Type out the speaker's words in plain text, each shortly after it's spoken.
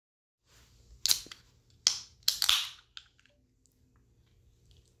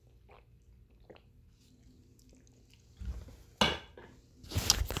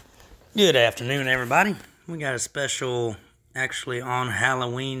Good afternoon, everybody. We got a special, actually on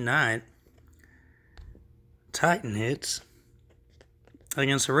Halloween night, Titan hits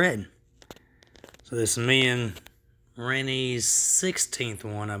against the Red. So this is me and Rennie's 16th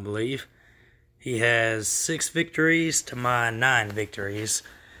one, I believe. He has 6 victories to my 9 victories.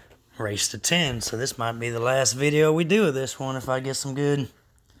 Race to 10. So this might be the last video we do of this one if I get some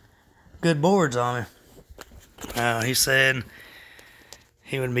good boards on me. He said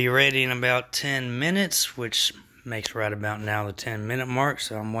he would be ready in about 10 minutes, which makes right about now the 10-minute mark.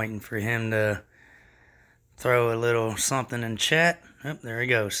 So I'm waiting for him to throw a little something in chat. Oh, there he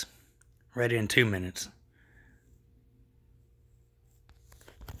goes. Ready in 2 minutes.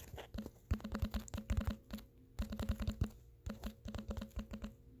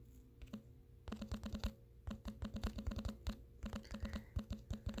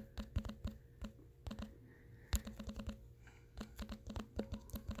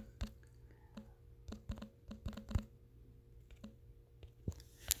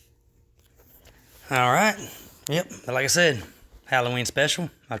 All right. Yep. Like I said, Halloween special,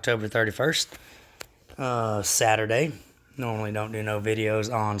 October 31st. Saturday. Normally don't do no videos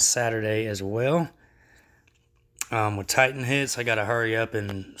on Saturday as well. With Titan hits, I got to hurry up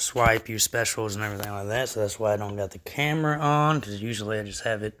and swipe you specials and everything like that. So that's why I don't got the camera on. Because usually I just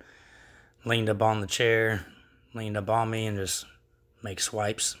have it leaned up on the chair, leaned up on me, and just make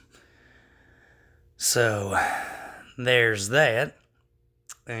swipes. So there's that.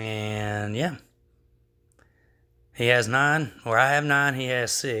 And yeah. He has 9, or I have 9, he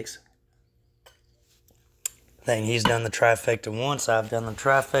has 6. I think he's done the trifecta once, I've done the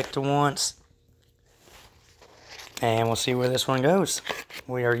trifecta once. And we'll see where this one goes.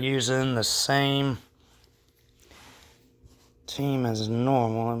 We are using the same team as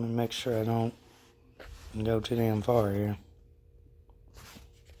normal. Let me make sure I don't go too damn far here.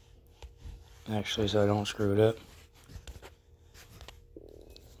 Actually, so I don't screw it up.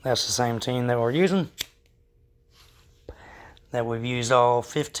 That's the same team that we're using. That we've used all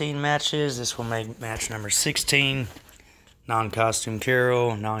 15 matches. This will make match number 16. Non-costume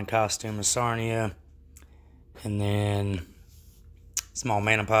Carol, non-costume Asarnia, and then small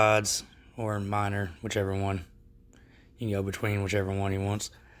Manipods or minor, whichever one. You can go between whichever one he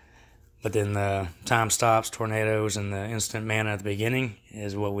wants. But then the time stops, tornadoes, and the instant mana at the beginning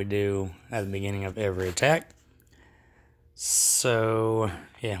is what we do at the beginning of every attack. So,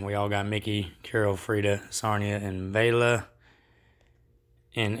 yeah, we all got Mickey, Carol, Frida, Asarnia, and Vela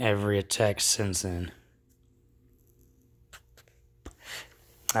in every attack since then.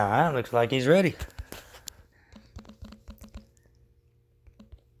 Alright, looks like he's ready.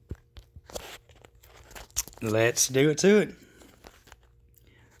 Let's do it to it.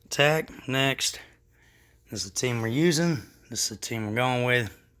 Attack, next. This is the team we're using. This is the team we're going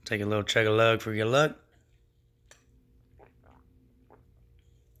with. Take a little chug of lug for your luck.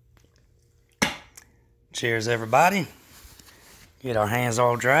 Cheers, everybody. Get our hands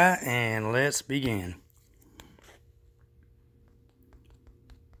all dry, and let's begin.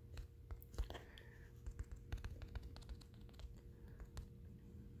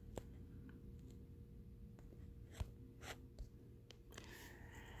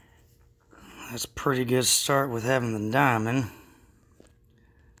 That's a pretty good start with having the diamond.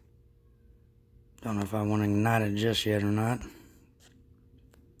 Don't know if I want to ignite it just yet or not.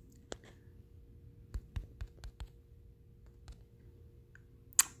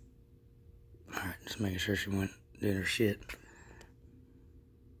 Alright, just making sure she did her shit.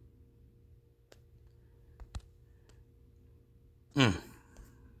 Not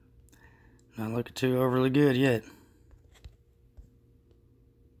looking too overly good yet.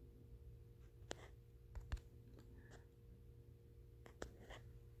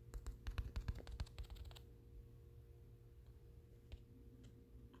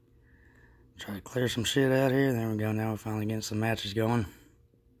 Try to clear some shit out here. There we go. Now we're finally getting some matches going.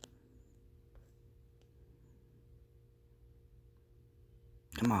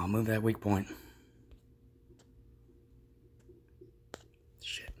 Come on, move that weak point.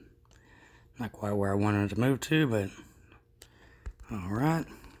 Shit. Not quite where I wanted it to move to, but alright.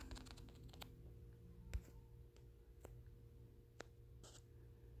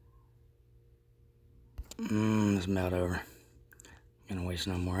 Let's melt over. Gonna waste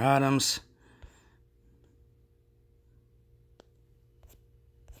no more items.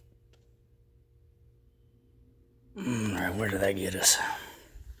 Alright, where did that get us?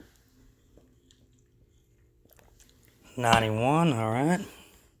 91, alright.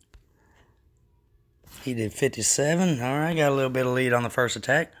 He did 57. Alright, got a little bit of lead on the first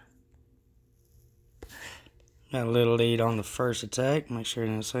attack. Got a little lead on the first attack. Make sure he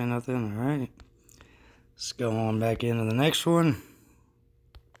didn't say nothing. Alright. Let's go on back into the next one.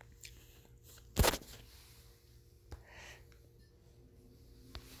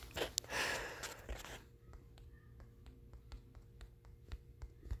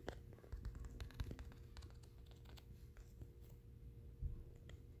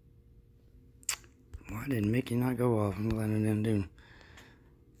 Why did Mickey not go off? I'm glad it didn't do.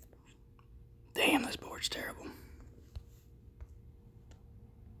 Damn, this board's terrible.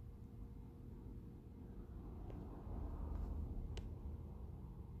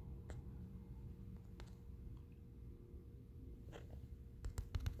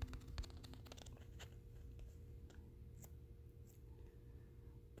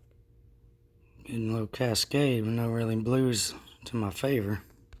 Getting a little cascade, but no really blues to my favor.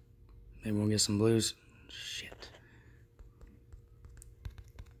 Maybe we'll get some blues. Shit.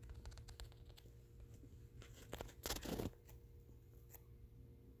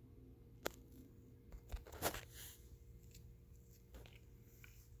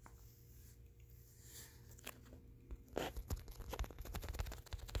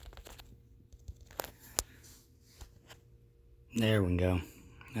 There we go.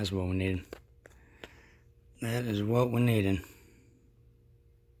 That's what we needed. That is what we needed.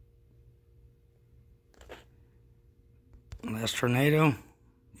 Last tornado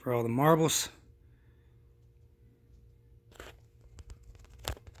for all the marbles.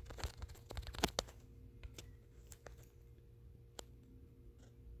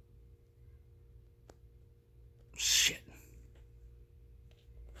 Shit.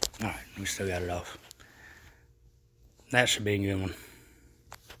 Alright, we still got it off. That should be a good one.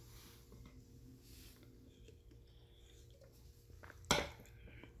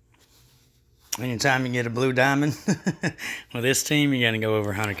 Anytime you get a blue diamond with this team, you're going to go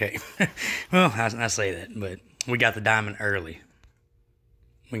over 100K. Well, I say that, but we got the diamond early.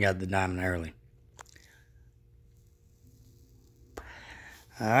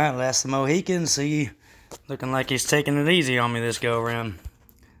 Alright, last the Mohican. See, looking like he's taking it easy on me this go around.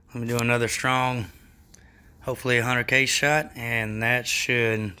 Let me do another strong, hopefully 100K shot, and that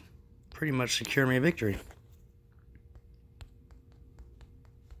should pretty much secure me a victory.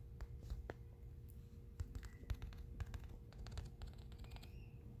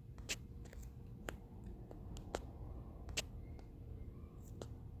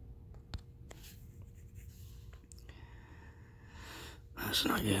 That's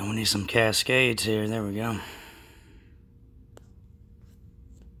not good. We need some cascades here. There we go.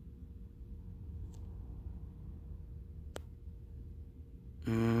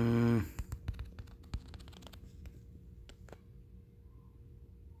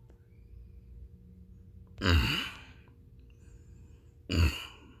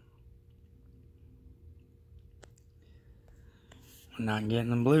 We're not getting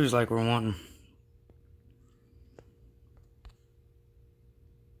the blues like we're wanting.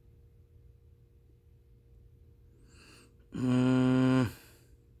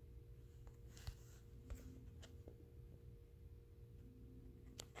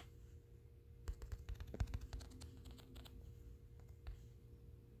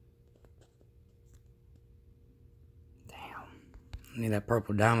 I need that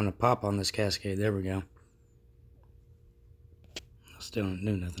purple diamond to pop on this cascade. There we go. Still don't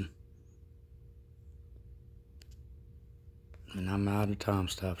do nothing. And I'm out of time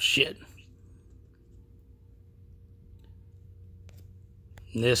stop. Shit.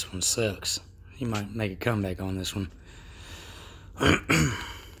 This one sucks. He might make a comeback on this one.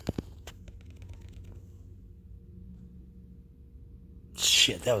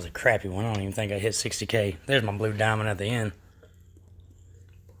 Shit, that was a crappy one. I don't even think I hit 60K. There's my blue diamond at the end.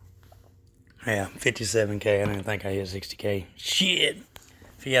 Yeah, 57K. I didn't think I hit 60K. Shit.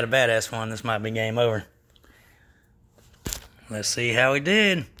 If he had a badass one, this might be game over. Let's see how he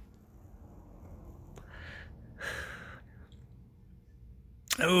did.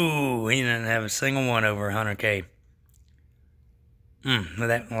 Ooh, he didn't have a single one over 100K.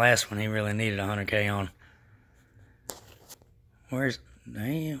 That last one, he really needed 100K on. Where's...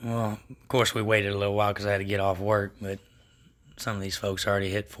 Damn. Well, of course, we waited a little while because I had to get off work, but... Some of these folks already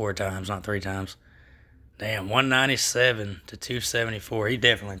hit 4 times, not 3 times. Damn, 197 to 274. He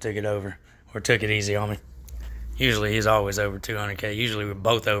definitely took it over, or took it easy on me. Usually he's always over 200K. Usually we're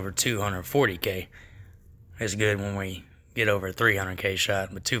both over 240K. It's good when we get over a 300K shot,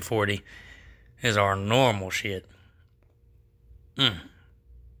 but 240 is our normal shit.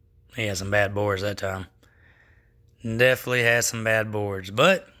 He had some bad boards that time. Definitely had some bad boards,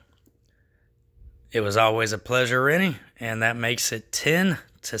 but it was always a pleasure, Rennie, and that makes it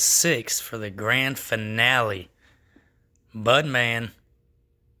 10-6 for the grand finale Budman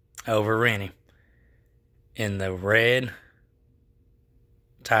over Rennie in the Red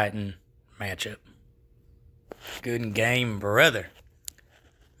Titan matchup. Good game, brother.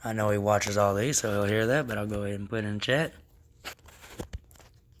 I know he watches all these, so he'll hear that, but I'll go ahead and put it in chat.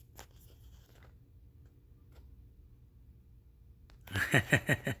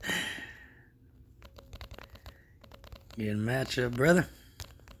 Good matchup, brother.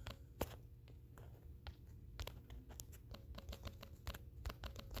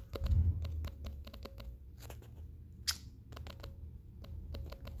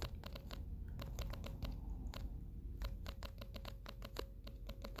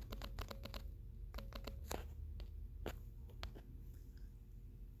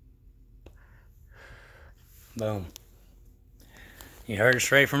 Boom. You heard it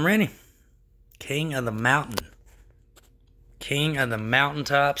straight from Rennie. King of the mountain. King of the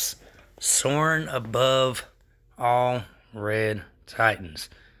mountaintops, soaring above all Red Titans.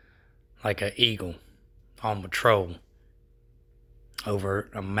 Like an eagle on patrol over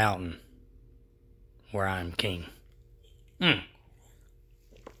a mountain where I'm king.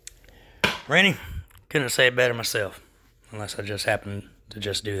 Rennie, couldn't say it better myself. Unless I just happened to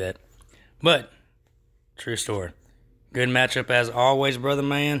just do that. But true story. Good matchup as always, brother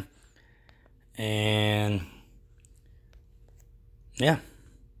man. And yeah.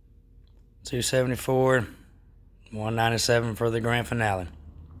 274, 197 for the grand finale.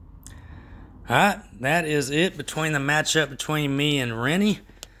 Alright, that is it between the matchup between me and Rennie.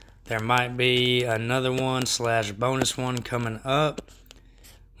 There might be another one / bonus one coming up.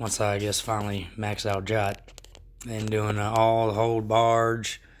 Once I guess finally max out Jot. And doing an all hold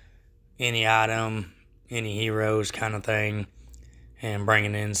barge, any item, any heroes kind of thing, and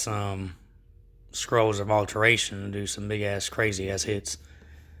bringing in some scrolls of alteration and do some big ass crazy ass hits.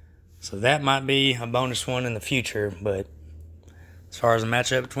 So that might be a bonus one in the future, but as far as the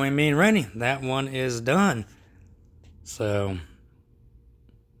matchup between me and Rennie, that one is done. So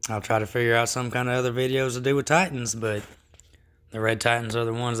I'll try to figure out some kind of other videos to do with Titans, but the Red Titans are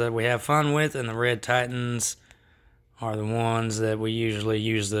the ones that we have fun with, and the Red Titans are the ones that we usually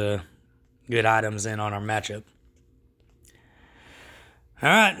use the good items in on our matchup.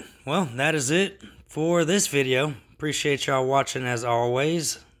 Alright, well, that is it for this video. Appreciate y'all watching as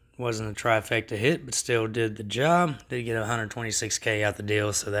always. Wasn't a trifecta hit, but still did the job. Did get 126K out the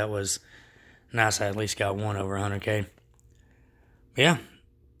deal, so that was nice. I at least got one over 100K. But yeah,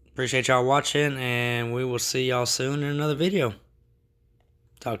 appreciate y'all watching, and we will see y'all soon in another video.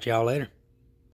 Talk to y'all later.